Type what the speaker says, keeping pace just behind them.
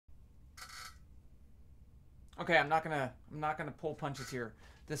Okay, I'm not gonna pull punches here.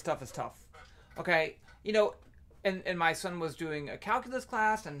 This stuff is tough. Okay, you know, and my son was doing a calculus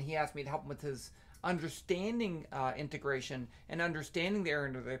class, and he asked me to help him with his understanding integration and understanding the area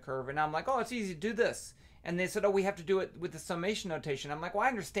under the curve. And I'm like, oh, it's easy to do this. And they said, oh, we have to do it with the summation notation. I'm like, well, I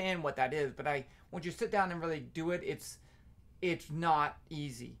understand what that is, but once you sit down and really do it, it's not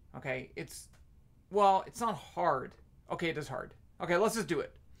easy. Okay, it's not hard. Okay, it is hard. Okay, let's just do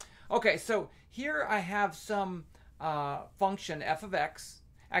it. Okay, so here I have some function f of x.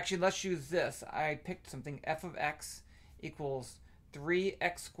 Actually, let's use this. I picked something f of x equals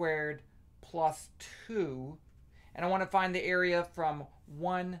 3x squared plus 2. And I want to find the area from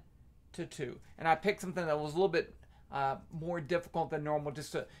 1 to 2. And I picked something that was a little bit more difficult than normal.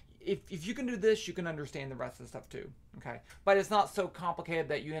 Just to, if you can do this, you can understand the rest of the stuff too. Okay, but it's not so complicated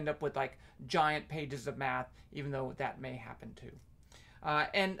that you end up with like giant pages of math, even though that may happen too.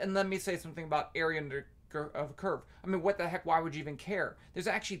 And let me say something about area under of a curve. I mean, what the heck? Why would you even care? There's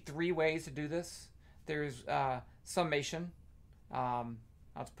actually 3 ways to do this. There's summation.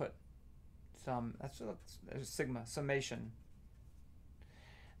 Let's put there's sigma summation.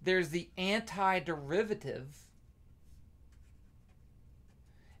 There's the antiderivative.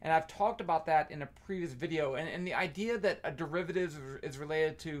 And I've talked about that in a previous video. And the idea that a derivative is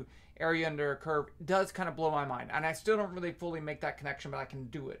related to area under a curve does kind of blow my mind. And I still don't really fully make that connection, but I can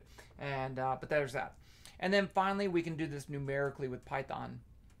do it. And but there's that. And then finally, we can do this numerically with Python.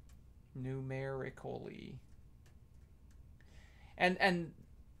 Numerically. And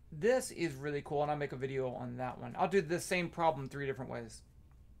this is really cool, and I'll make a video on that one. I'll do the same problem 3 different ways.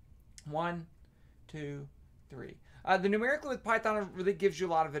 1, 2, 3. The numerically with Python really gives you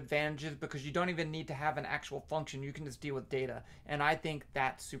a lot of advantages because you don't even need to have an actual function. You can just deal with data. And I think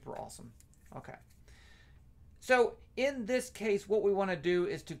that's super awesome. Okay. So in this case, what we want to do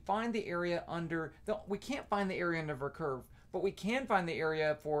is to find the area under, we can't find the area under a curve, but we can find the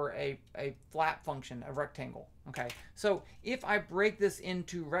area for a flat function, a rectangle. Okay. So if I break this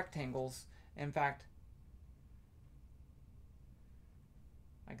into rectangles, in fact,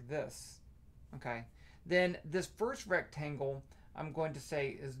 like this, okay, then this first rectangle, I'm going to say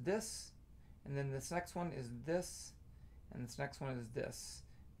is this, and then this next one is this, and this next one is this,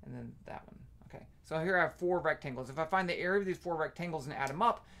 and then that one. Okay, so here I have 4 rectangles. If I find the area of these 4 rectangles and add them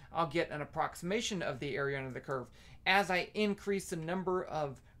up, I'll get an approximation of the area under the curve. As I increase the number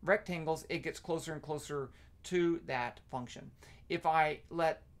of rectangles, it gets closer and closer to that function. If I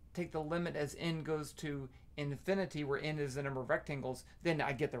take the limit as n goes to infinity, where n is the number of rectangles, then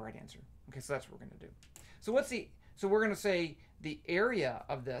I get the right answer. Okay, so that's what we're going to do. So so we're going to say the area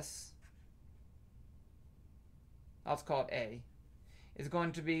of this, let's call it A, is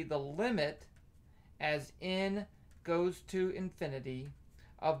going to be the limit as n goes to infinity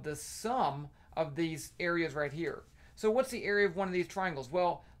of the sum of these areas right here. So what's the area of one of these triangles?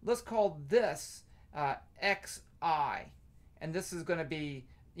 Well, let's call this xi. And this is going to be,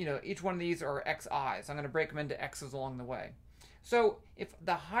 each one of these are xi's. I'm going to break them into x's along the way. So if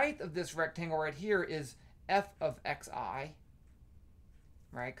the height of this rectangle right here is f of xi,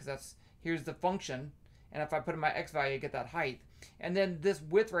 right, because here's the function, and if I put in my x value, I get that height. And then this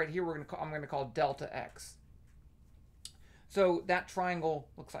width right here, I'm going to call delta x. So that triangle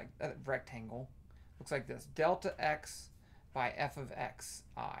looks like, that rectangle looks like this, delta x by f of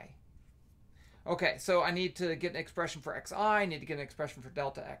xi. Okay, so I need to get an expression for xi, I need to get an expression for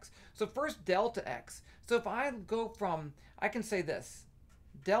delta x. So first, delta x. So if I go from, I can say this,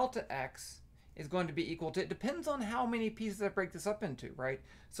 delta x is going to be equal to, it depends on how many pieces I break this up into, right?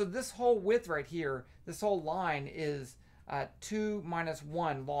 So this whole width right here, this whole line is 2 minus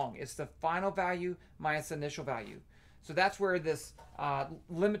 1 long. It's the final value minus the initial value. So that's where this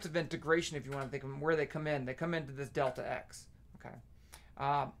limits of integration, if you want to think of them, where they come in. They come into this delta x, okay?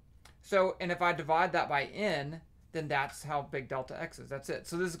 So, and if I divide that by n, then that's how big delta x is. That's it.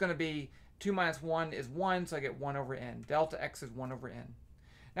 So this is going to be 2 minus 1 is 1, so I get 1 over n. Delta x is 1 over n.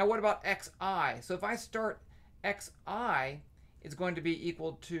 Now what about xi? So if I start xi, it's going to be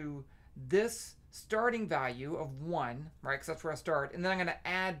equal to this starting value of 1, right? Because that's where I start. And then I'm going to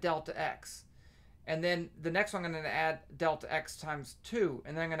add delta x. And then the next one I'm going to add delta x times 2.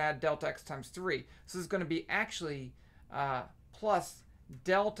 And then I'm going to add delta x times 3. So this is going to be actually plus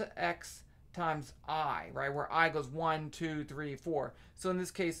delta x times I, right? Where I goes 1, 2, 3, 4. So in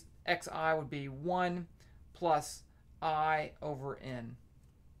this case, xi would be 1 plus I over n.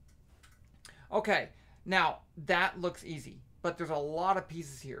 Okay, now that looks easy, but there's a lot of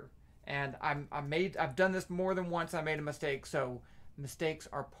pieces here. And I've done this more than once. I made a mistake, so mistakes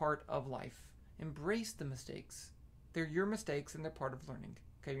are part of life. Embrace the mistakes. They're your mistakes and they're part of learning.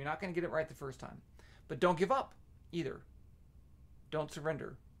 Okay, you're not going to get it right the first time. but don't give up either. Don't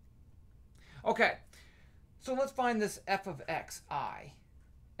surrender. Okay, so let's find this f of xi.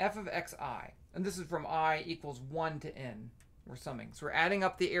 F of xi, and this is from I equals 1 to n. We're summing. So we're adding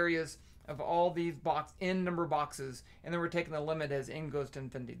up the areas of all these n number boxes, and then we're taking the limit as n goes to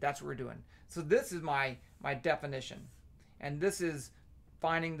infinity. That's what we're doing. So this is my definition. And this is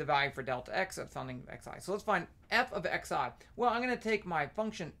finding the value for delta x of finding xi. So let's find f of xi. Well, I'm going to take my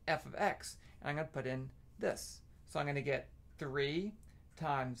function f of x, and I'm going to put in this. So I'm going to get 3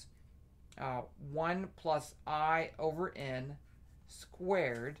 times 1 plus I over n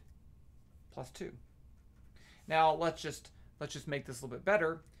squared plus 2. Now let's just make this a little bit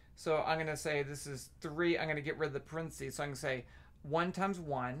better. So I'm going to say this is 3. I'm going to get rid of the parentheses. So I'm going to say 1 times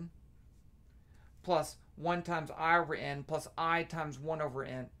 1 plus 1 times I over n plus I times 1 over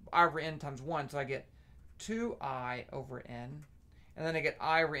n, I over n times 1. So I get 2I over n. And then I get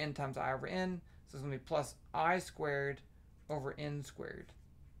I over n times I over n. So it's going to be plus I squared over n squared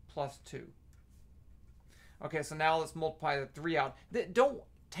plus 2. Okay, so now let's multiply the 3 out. Don't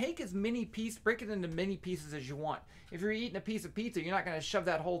take as many pieces, break it into many pieces as you want. If you're eating a piece of pizza, you're not going to shove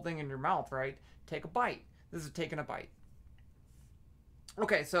that whole thing in your mouth, right? Take a bite. This is taking a bite.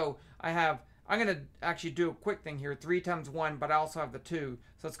 Okay, so I'm going to actually do a quick thing here. 3 times 1, but I also have the 2,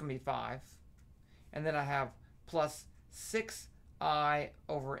 so it's going to be 5. And then I have plus 6i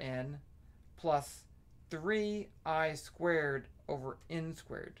over n plus 3i squared over n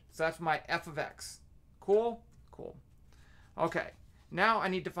squared. So that's my f of x. Cool? Cool. Okay, now I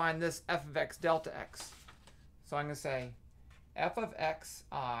need to find this f of x delta x. So I'm going to say f of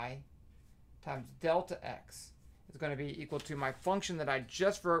xi times delta x is going to be equal to my function that I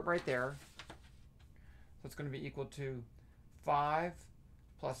just wrote right there. So it's going to be equal to 5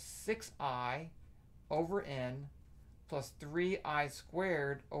 plus 6i over n plus 3i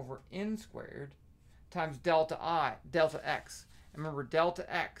squared over n squared times delta x. And remember,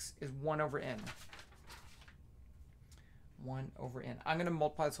 delta x is 1 over n. 1 over n. I'm going to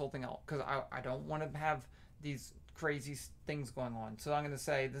multiply this whole thing out because I don't want to have these crazy things going on. So I'm going to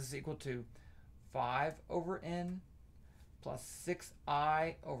say this is equal to 5 over n plus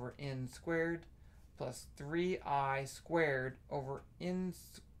 6i over n squared plus 3i squared over n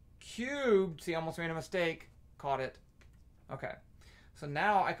cubed. See, I almost made a mistake. Caught it. Okay. So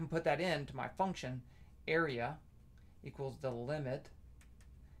now I can put that into my function. Area equals the limit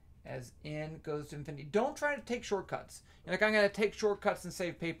as n goes to infinity. Don't try to take shortcuts. You're like, I'm going to take shortcuts and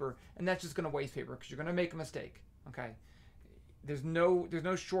save paper, and that's just going to waste paper because you're going to make a mistake. Okay, there's no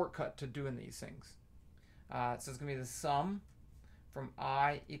shortcut to doing these things. So it's going to be the sum from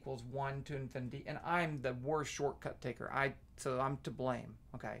I equals 1 to infinity, and I'm the worst shortcut taker. So I'm to blame.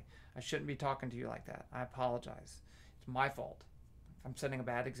 Okay, I shouldn't be talking to you like that. I apologize. It's my fault. I'm setting a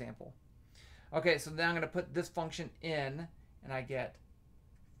bad example. Okay, so then I'm going to put this function in, and I get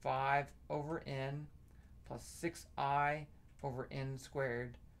 5 over n plus 6i over n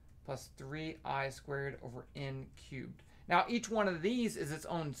squared plus 3i squared over n cubed. Now each one of these is its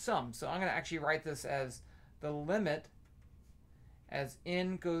own sum, so I'm going to actually write this as the limit as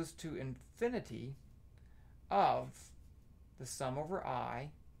n goes to infinity of the sum over I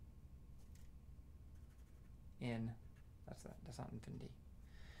in, that's not infinity.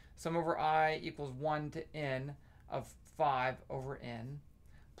 Sum over I equals 1 to n of 5 over n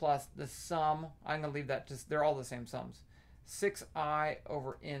plus the sum, I'm going to leave that just, they're all the same sums, 6i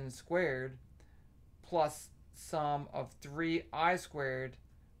over n squared plus sum of 3i squared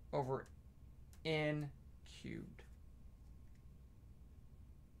over n cubed.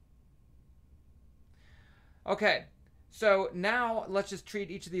 Okay, so now let's just treat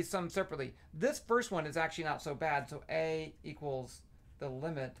each of these sums separately. This first one is actually not so bad, so a equals the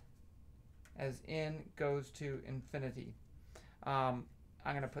limit as n goes to infinity.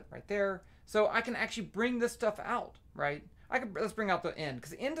 I'm going to put right there. So I can actually bring this stuff out, right? Let's bring out the n,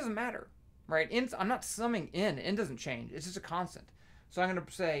 because n doesn't matter, right? I'm not summing n. N doesn't change. It's just a constant. So I'm going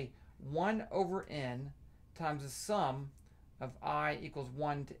to say 1 over n times the sum of I equals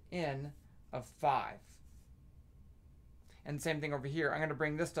 1 to n of 5. And same thing over here. I'm going to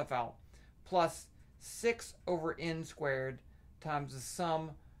bring this stuff out. Plus 6 over n squared times the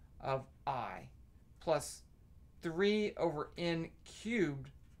sum of I plus 3 over n cubed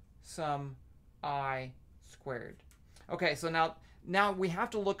sum I squared. Okay, so now we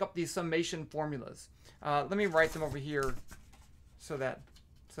have to look up these summation formulas. Let me write them over here so that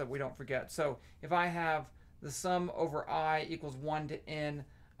we don't forget. So if I have the sum over I equals 1 to n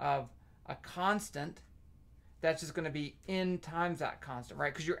of a constant, that's just going to be n times that constant,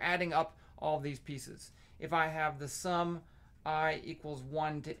 right? Because you're adding up all these pieces. If I have the sum I equals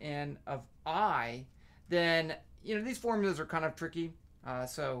 1 to n of I, then, these formulas are kind of tricky.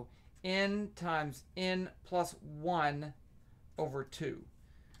 So n times n plus 1 over 2.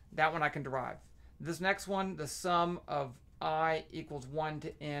 That one I can derive. This next one, the sum of I equals 1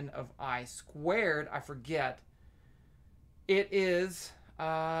 to n of I squared, I forget. It is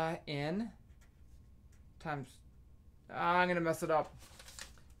n times, I'm going to mess it up.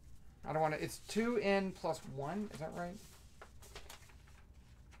 I don't want to, it's 2n plus 1, is that right?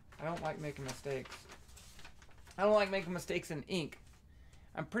 I don't like making mistakes. I don't like making mistakes in ink.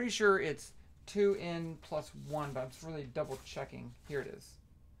 I'm pretty sure it's 2n plus 1, but I'm just really double checking. Here it is.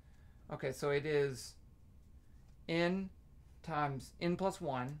 Okay, so it is n times n plus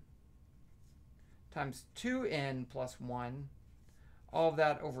 1 times 2n plus 1, all of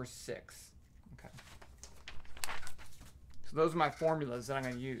that over 6. Okay. So those are my formulas that I'm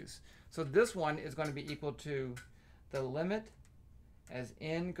going to use. So this one is going to be equal to the limit as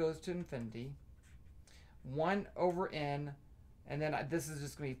n goes to infinity, 1 over n, and then this is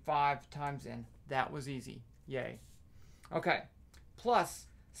just going to be 5 times n. That was easy. Yay. Okay. Plus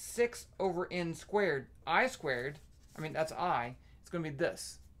 6 over n squared. I squared, that's I. It's going to be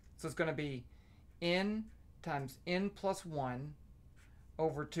this. So it's going to be n times n plus 1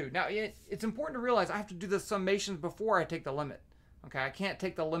 over 2. Now, it's important to realize I have to do the summations before I take the limit. Okay, I can't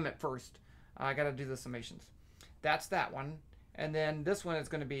take the limit first. I got to do the summations. That's that one. And then this one is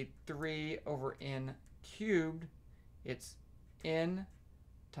going to be 3 over n cubed. It's n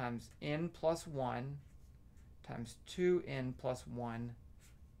times n plus 1 times 2n plus 1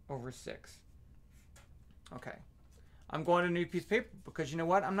 over 6. Okay. I'm going to a new piece of paper because you know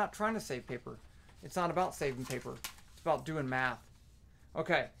what? I'm not trying to save paper. It's not about saving paper. It's about doing math.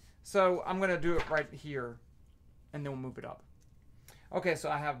 Okay, so I'm going to do it right here, and then we'll move it up. Okay, so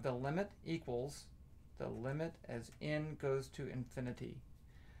I have the limit equals the limit as n goes to infinity.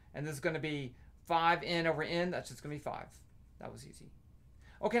 And this is going to be 5n over n. That's just going to be 5. That was easy.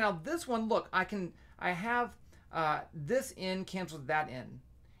 Okay, now this one, look, I have this n cancels that n.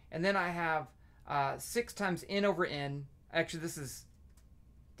 And then I have 6 times n over n. Actually, this is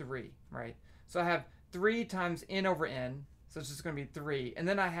 3, right? So I have 3 times n over n. So it's just going to be 3. And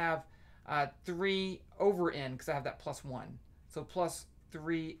then I have 3 over n because I have that plus 1. So plus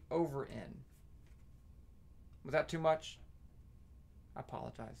 3 over n. Was that too much? I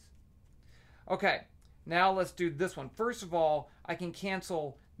apologize. Okay, now let's do this one. First of all, I can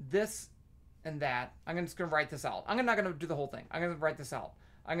cancel this and that. I'm just going to write this out. I'm not going to do the whole thing. I'm going to write this out.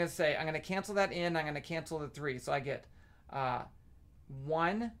 I'm going to say, I'm going to cancel that n. I'm going to cancel the 3. So I get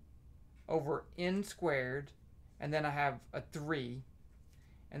 1 over n squared. And then I have a 3.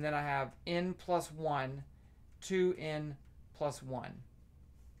 And then I have n plus 1, 2n plus 1.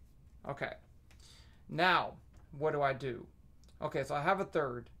 Okay. Now, what do I do? Okay, so I have a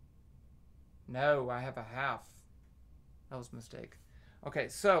third. No, I have a half. That was a mistake. Okay,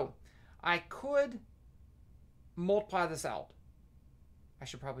 so I could multiply this out. I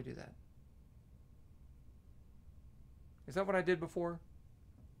should probably do that. Is that what I did before?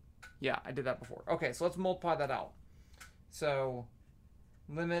 Yeah, I did that before. Okay, so let's multiply that out. So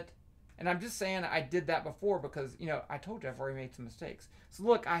limit, and I'm just saying I did that before because, I told you I've already made some mistakes. So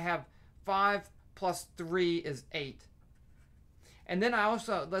look, I have 5 plus 3 is 8. And then I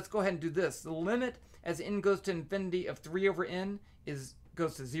also, let's go ahead and do this. The limit as n goes to infinity of 3 over n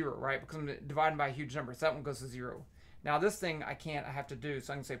goes to 0, right? Because I'm dividing by a huge number, so that one goes to 0. Now this thing I have to do,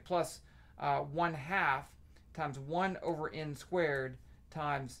 so I can say plus 1/2 times 1 over n squared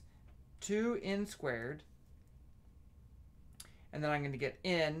times 2n squared, and then I'm going to get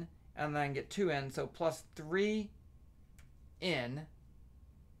n, and then I can get 2n, so plus 3n, and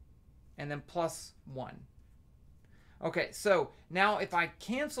then plus 1. Okay, so now if I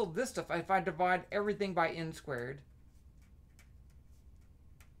cancel this stuff, if I divide everything by n squared,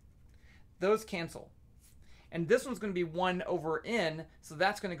 those cancel. And this one's going to be 1 over n, so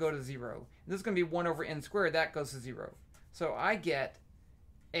that's going to go to 0. And this is going to be 1 over n squared, that goes to 0. So I get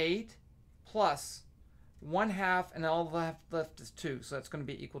 8 plus 1/2, and all left is 2. So that's going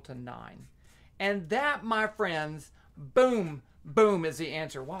to be equal to 9. And that, my friends, boom, boom, is the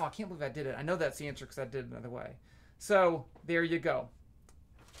answer. Wow, I can't believe I did it. I know that's the answer because I did it another way. So there you go.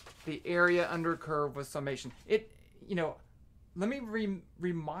 The area under a curve with summation. Let me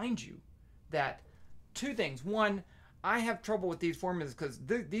remind you that 2 things. One, I have trouble with these formulas because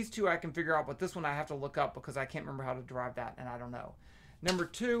these 2 I can figure out, but this one I have to look up because I can't remember how to derive that, and I don't know. Number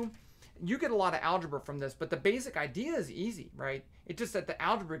 2, you get a lot of algebra from this, but the basic idea is easy, right? It's just that the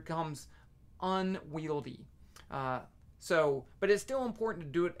algebra becomes unwieldy. But it's still important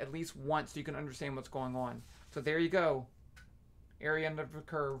to do it at least once so you can understand what's going on. So there you go. Area under the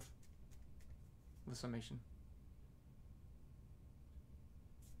curve. the summation.